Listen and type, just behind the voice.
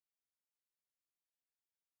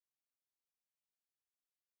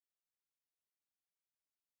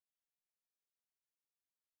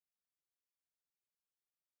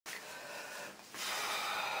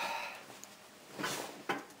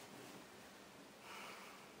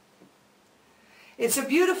It's a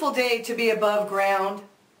beautiful day to be above ground,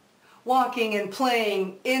 walking and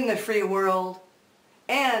playing in the free world,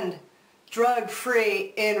 and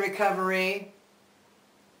drug-free in recovery.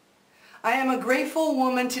 I am a grateful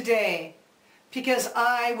woman today because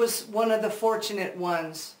I was one of the fortunate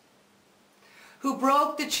ones who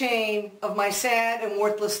broke the chain of my sad and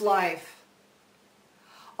worthless life,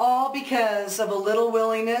 all because of a little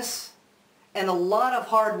willingness and a lot of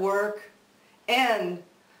hard work and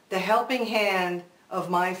the helping hand of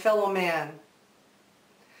my fellow man.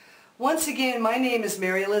 Once again, my name is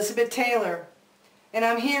Mary Elizabeth Taylor, and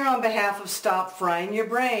I'm here on behalf of Stop Frying Your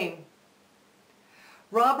Brain.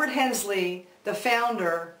 Robert Hensley, the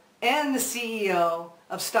founder and the CEO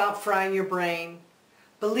of Stop Frying Your Brain,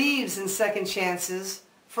 believes in second chances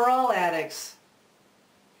for all addicts.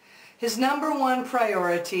 His number one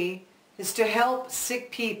priority is to help sick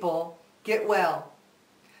people get well,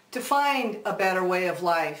 to find a better way of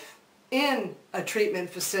life in a treatment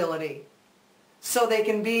facility so they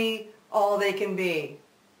can be all they can be.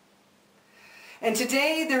 And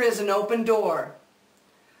today there is an open door.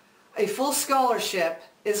 A full scholarship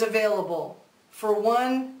is available for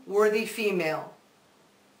one worthy female.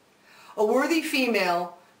 A worthy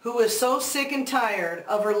female who is so sick and tired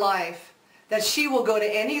of her life that she will go to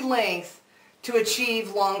any length to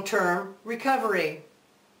achieve long-term recovery.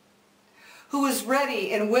 Who is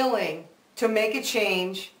ready and willing to make a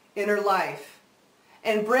change in her life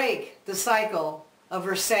and break the cycle of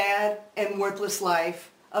her sad and worthless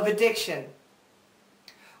life of addiction.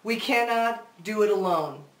 We cannot do it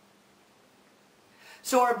alone.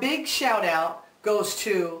 So our big shout out goes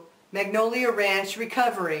to Magnolia Ranch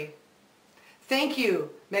Recovery. Thank you,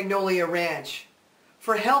 Magnolia Ranch,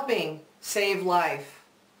 for helping save life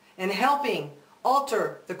and helping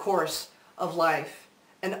alter the course of life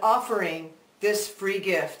and offering this free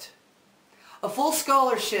gift. A full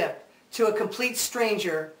scholarship to a complete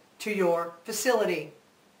stranger to your facility.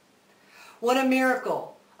 What a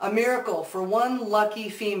miracle for one lucky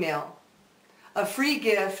female. A free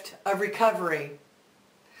gift of recovery.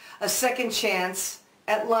 A second chance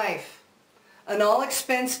at life. An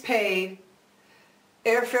all-expense paid,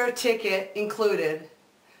 airfare ticket included,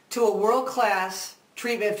 to a world-class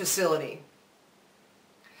treatment facility.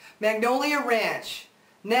 Magnolia Ranch,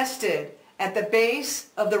 nested at the base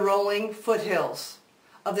of the rolling foothills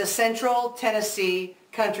of the central Tennessee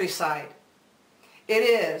countryside. It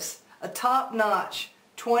is a top-notch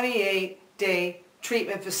 28-day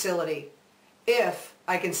treatment facility, if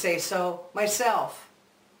I can say so myself.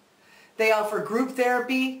 They offer group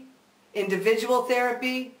therapy, individual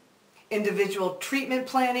treatment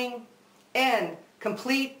planning, and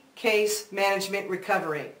complete case management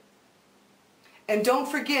recovery. And don't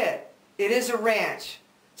forget, it is a ranch,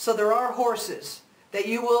 so there are horses that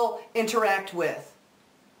you will interact with,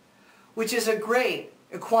 which is a great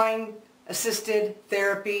equine-assisted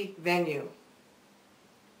therapy venue.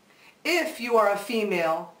 If you are a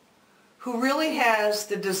female who really has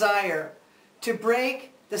the desire to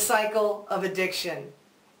break the cycle of addiction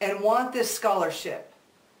and want this scholarship,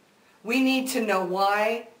 we need to know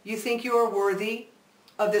why you think you are worthy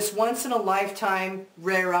of this once-in-a-lifetime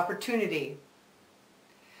rare opportunity.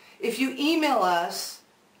 If you email us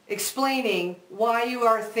explaining why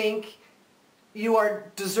you think you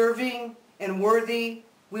are deserving and worthy,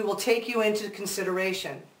 we will take you into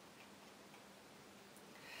consideration.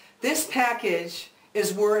 This package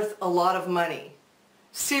is worth a lot of money,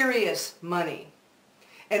 serious money,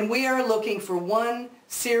 and we are looking for one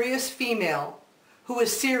serious female who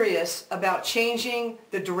is serious about changing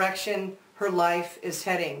the direction her life is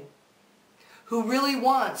heading, who really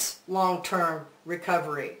wants long-term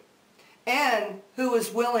recovery, and who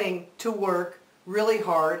is willing to work really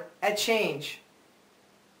hard at change.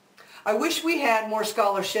 I wish we had more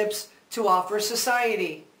scholarships to offer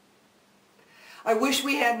society. I wish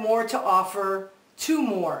we had more to offer to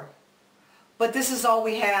more, but this is all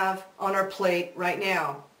we have on our plate right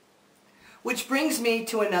now. Which brings me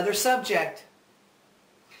to another subject.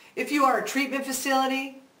 If you are a treatment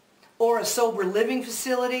facility, or a sober living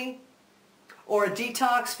facility, or a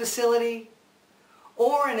detox facility,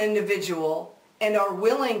 or an individual, and are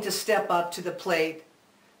willing to step up to the plate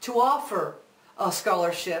to offer a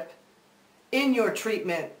scholarship in your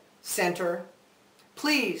treatment center,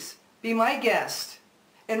 please be my guest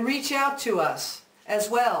and reach out to us as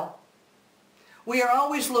well. We are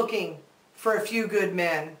always looking for a few good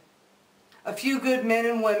men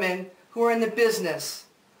and women who are in the business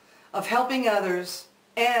of helping others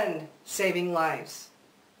and saving lives.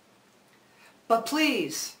 But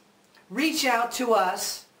please, reach out to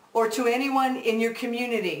us or to anyone in your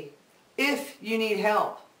community if you need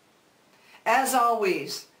help. As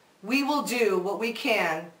always, we will do what we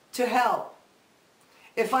can to help.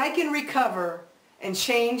 If I can recover and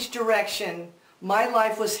change direction my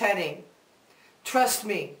life was heading, trust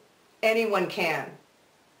me, anyone can.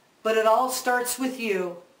 But it all starts with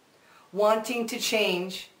you wanting to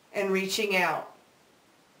change and reaching out.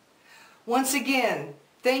 Once again,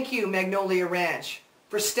 thank you, Magnolia Ranch,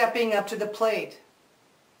 for stepping up to the plate.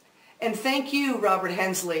 And thank you, Robert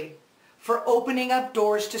Hensley, for opening up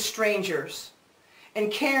doors to strangers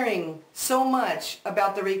and caring so much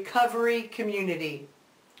about the recovery community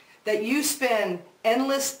that you spend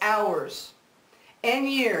endless hours and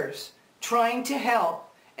years trying to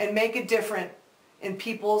help and make a difference in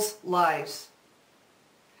people's lives.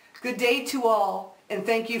 Good day to all, and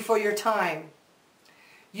thank you for your time.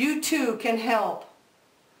 You too can help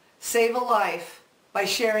save a life by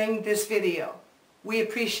sharing this video. We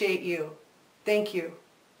appreciate you. Thank you.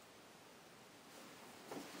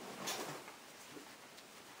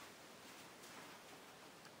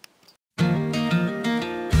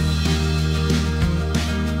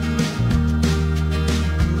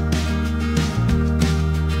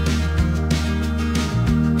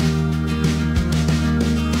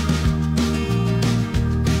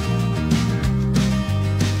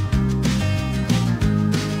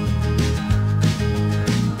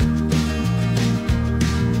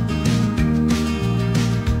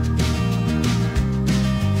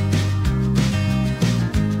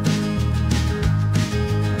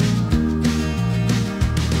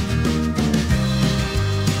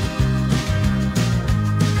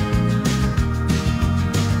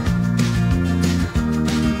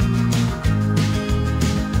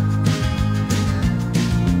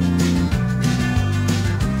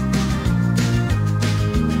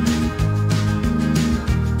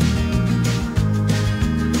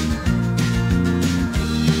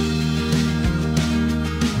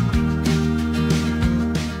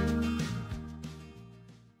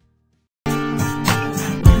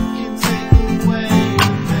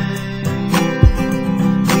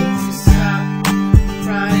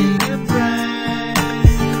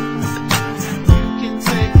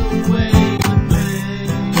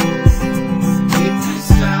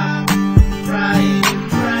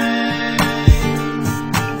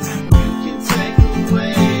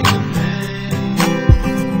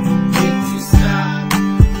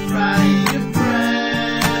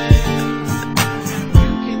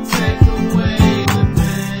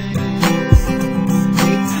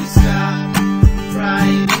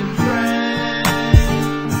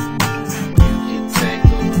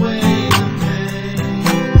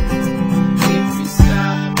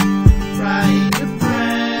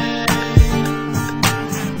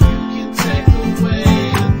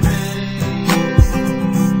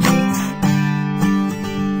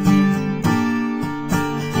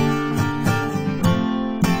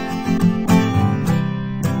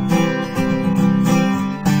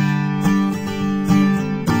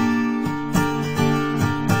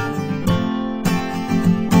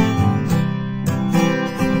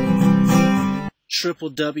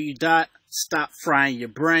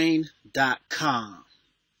 www.stopfryingyourbrain.com